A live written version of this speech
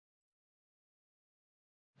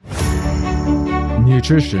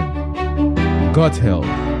nutrition, gut health,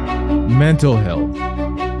 mental health,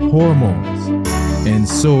 hormones, and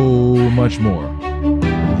so much more.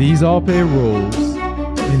 These all play roles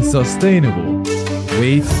in sustainable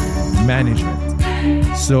weight management.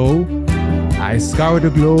 So, I scour the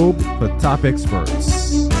globe for top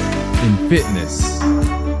experts in fitness,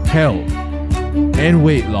 health, and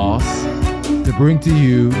weight loss to bring to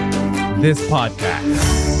you this podcast.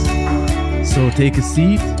 So take a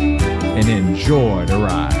seat and enjoy the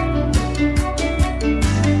ride.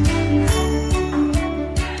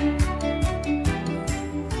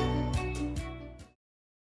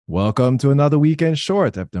 Welcome to another weekend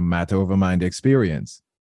short of the Matter Over Mind experience.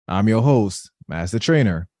 I'm your host, master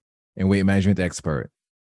trainer, and weight management expert,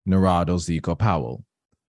 Narado Zico Powell.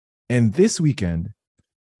 And this weekend,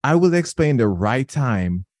 I will explain the right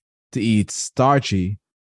time to eat starchy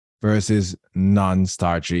versus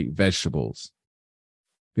non-starchy vegetables.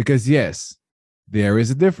 Because yes, there is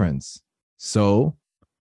a difference. So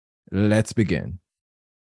let's begin.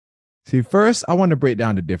 See, first, I want to break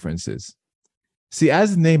down the differences. See,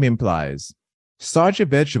 as the name implies, starchy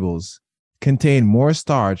vegetables contain more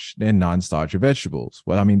starch than non-starchy vegetables.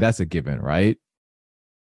 Well, I mean, that's a given, right?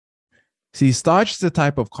 See, starch is a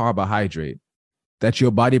type of carbohydrate that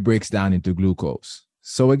your body breaks down into glucose.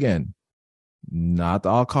 So again, not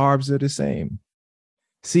all carbs are the same.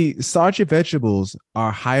 See, starchy vegetables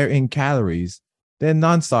are higher in calories than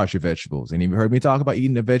non-starchy vegetables. And you've heard me talk about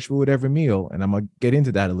eating a vegetable with every meal, and I'm going to get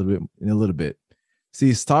into that in a little bit.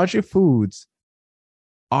 See, starchy foods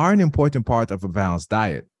are an important part of a balanced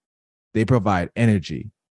diet. They provide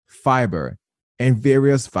energy, fiber, and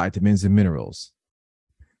various vitamins and minerals.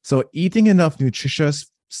 So eating enough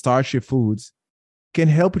nutritious starchy foods can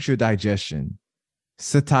help with your digestion,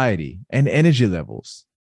 satiety, and energy levels.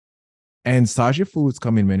 And starchy foods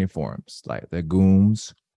come in many forms, like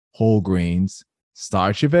legumes, whole grains,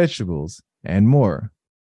 starchy vegetables, and more.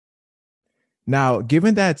 Now,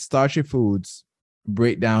 given that starchy foods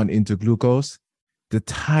break down into glucose, the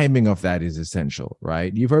timing of that is essential,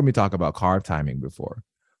 right? You've heard me talk about carb timing before.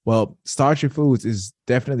 Well, starchy foods is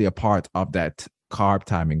definitely a part of that carb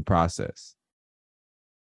timing process.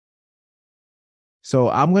 So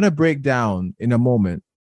I'm going to break down in a moment.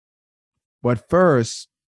 But first,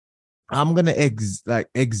 I'm going to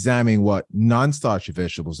examine what non-starchy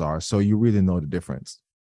vegetables are so you really know the difference.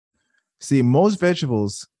 See, most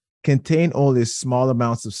vegetables contain only small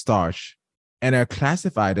amounts of starch and are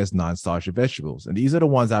classified as non-starchy vegetables. And these are the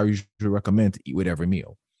ones I usually recommend to eat with every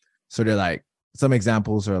meal. So they're like, some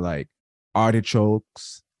examples are like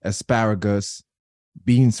artichokes, asparagus,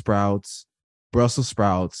 bean sprouts, Brussels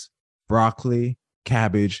sprouts, broccoli,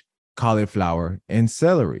 cabbage, cauliflower, and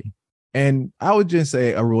celery. And I would just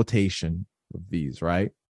say a rotation of these,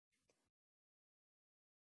 right?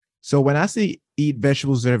 So when I say eat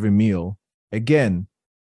vegetables with every meal, again,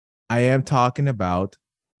 I am talking about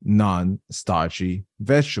non-starchy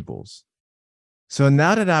vegetables. So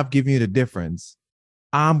now that I've given you the difference,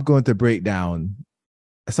 I'm going to break down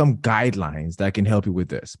some guidelines that can help you with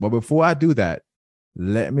this. But before I do that,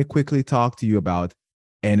 let me quickly talk to you about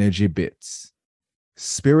energy bits,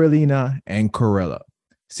 spirulina and chlorella.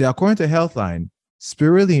 See, according to Healthline,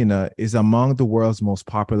 spirulina is among the world's most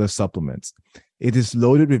popular supplements. It is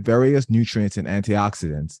loaded with various nutrients and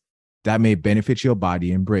antioxidants that may benefit your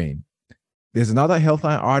body and brain. There's another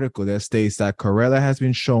Healthline article that states that chlorella has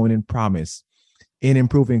been shown in promise in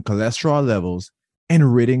improving cholesterol levels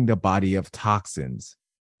and ridding the body of toxins.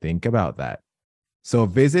 Think about that. So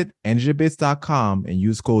visit energybits.com and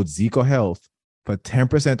use code ZICOHealth for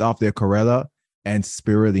 10% off their chlorella and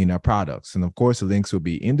spirulina products. And of course, the links will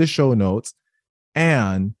be in the show notes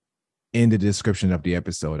and in the description of the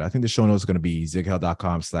episode. I think the show notes are going to be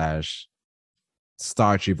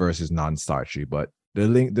zicohealth.com/starchy versus non-starchy, but the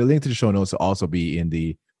link to the show notes will also be in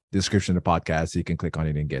the description of the podcast, so you can click on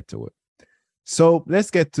it and get to it. So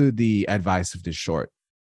let's get to the advice of this short.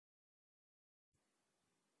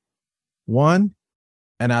 One,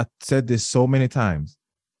 and I've said this so many times,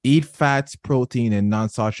 eat fats, protein, and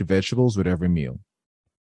non-starchy vegetables with every meal.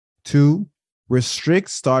 2, restrict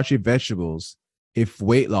starchy vegetables if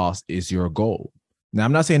weight loss is your goal. Now,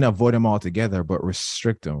 I'm not saying avoid them altogether, but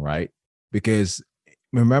restrict them, right? Because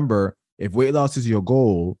remember, if weight loss is your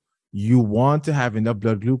goal, you want to have enough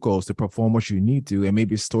blood glucose to perform what you need to and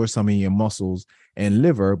maybe store some in your muscles and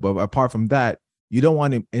liver. But apart from that, you don't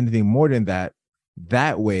want anything more than that.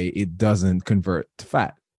 That way, it doesn't convert to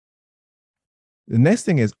fat. The next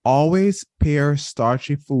thing is always pair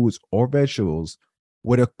starchy foods or vegetables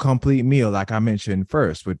with a complete meal, like I mentioned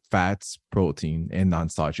first, with fats, protein, and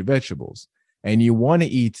non-starchy vegetables. And you want to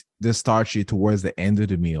eat the starchy towards the end of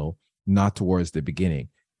the meal not towards the beginning.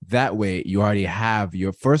 That way, you already have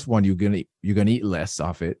your first one. You're gonna eat less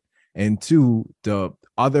of it, and two, the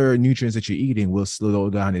other nutrients that you're eating will slow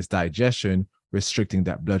down its digestion, restricting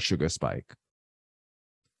that blood sugar spike.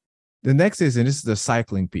 The next is, and this is the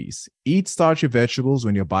cycling piece, eat starchy vegetables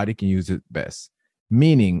when your body can use it best,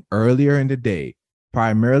 meaning earlier in the day,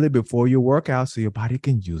 primarily before your workout, so your body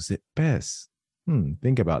can use it best.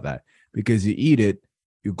 Think about that. Because you eat it,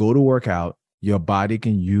 you go to work out, your body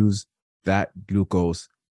can use that glucose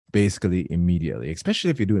basically immediately, especially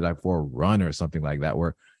if you do it like for a run or something like that,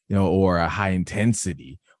 where, or a high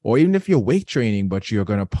intensity, or even if you're weight training, but you're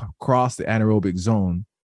going to cross the anaerobic zone,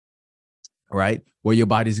 right, where your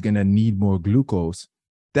body's going to need more glucose.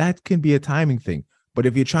 That can be a timing thing. But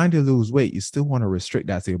if you're trying to lose weight, you still want to restrict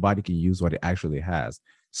that so your body can use what it actually has.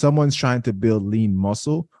 Someone's trying to build lean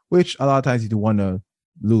muscle, which a lot of times you do want to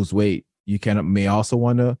lose weight. You may also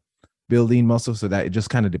want to build lean muscle, so that it just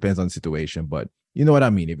kind of depends on the situation. But you know what I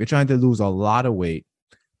mean? If you're trying to lose a lot of weight,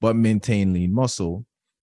 but maintain lean muscle,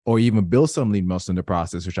 or even build some lean muscle in the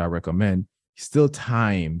process, which I recommend, still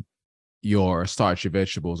time your starchy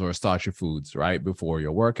vegetables or starchy foods right before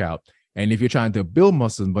your workout. And if you're trying to build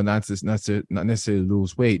muscle, but not necessarily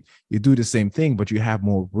lose weight, you do the same thing, but you have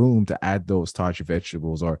more room to add those starchy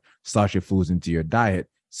vegetables or starchy foods into your diet,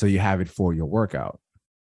 so you have it for your workout.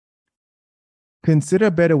 Consider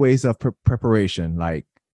better ways of preparation, like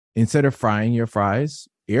instead of frying your fries,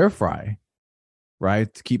 air fry,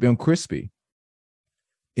 right, to keep them crispy.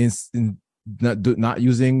 Not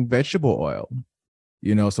using vegetable oil,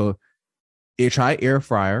 so try air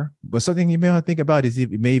fryer. But something you may want to think about is you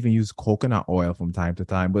may even use coconut oil from time to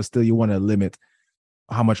time, but still you want to limit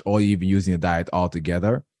how much oil you even use in your diet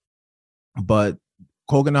altogether. But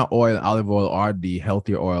coconut oil and olive oil are the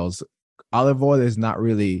healthier oils. Olive oil is not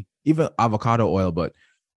really, even avocado oil, but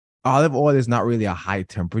olive oil is not really a high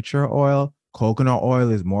temperature oil. Coconut oil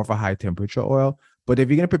is more of a high temperature oil. But if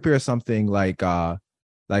you're going to prepare something like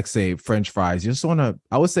say French fries, you just want to,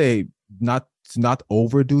 I would say, not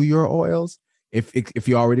overdo your oils. If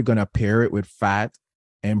you're already going to pair it with fat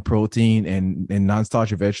and protein and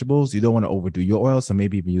non-starchy vegetables, you don't want to overdo your oil. So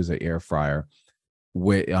maybe even use an air fryer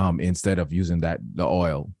with instead of using the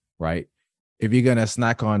oil, right? If you're going to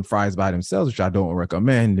snack on fries by themselves, which I don't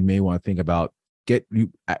recommend, you may want to think about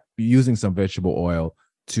using some vegetable oil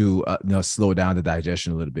to slow down the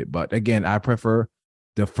digestion a little bit. But again, I prefer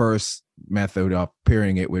the first method of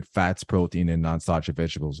pairing it with fats, protein, and non-starchy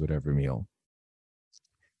vegetables with every meal.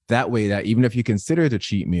 That way, that even if you consider it a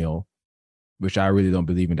cheat meal, which I really don't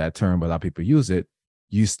believe in that term, but a lot of people use it,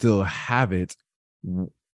 you still have it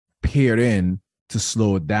paired in to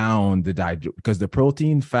slow down the digestion, because the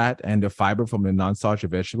protein, fat, and the fiber from the non-starchy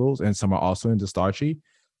vegetables, and some are also in the starchy,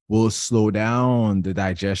 will slow down the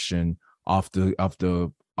digestion of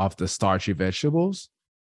the starchy vegetables.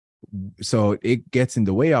 So it gets in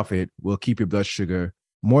the way of it, will keep your blood sugar,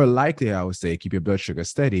 more likely, I would say, keep your blood sugar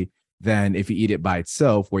steady than if you eat it by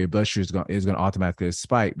itself, where your blood sugar is going to automatically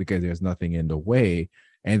spike because there's nothing in the way.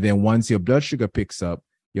 And then once your blood sugar picks up,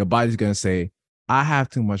 your body's going to say, I have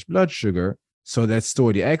too much blood sugar, so let's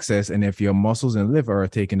store the excess. And if your muscles and liver are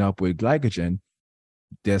taken up with glycogen,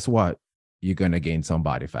 guess what? You're going to gain some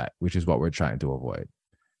body fat, which is what we're trying to avoid.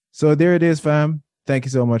 So there it is, fam. Thank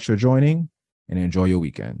you so much for joining, and enjoy your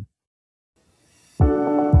weekend.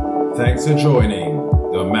 Thanks for joining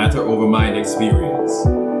the Matter Over Mind experience.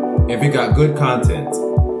 If you got good content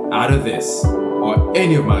out of this or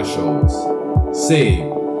any of my shows,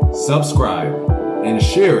 save, subscribe, and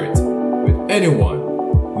share it with anyone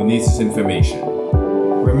who needs this information.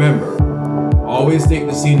 Remember, always take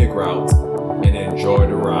the scenic route and enjoy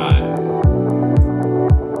the ride.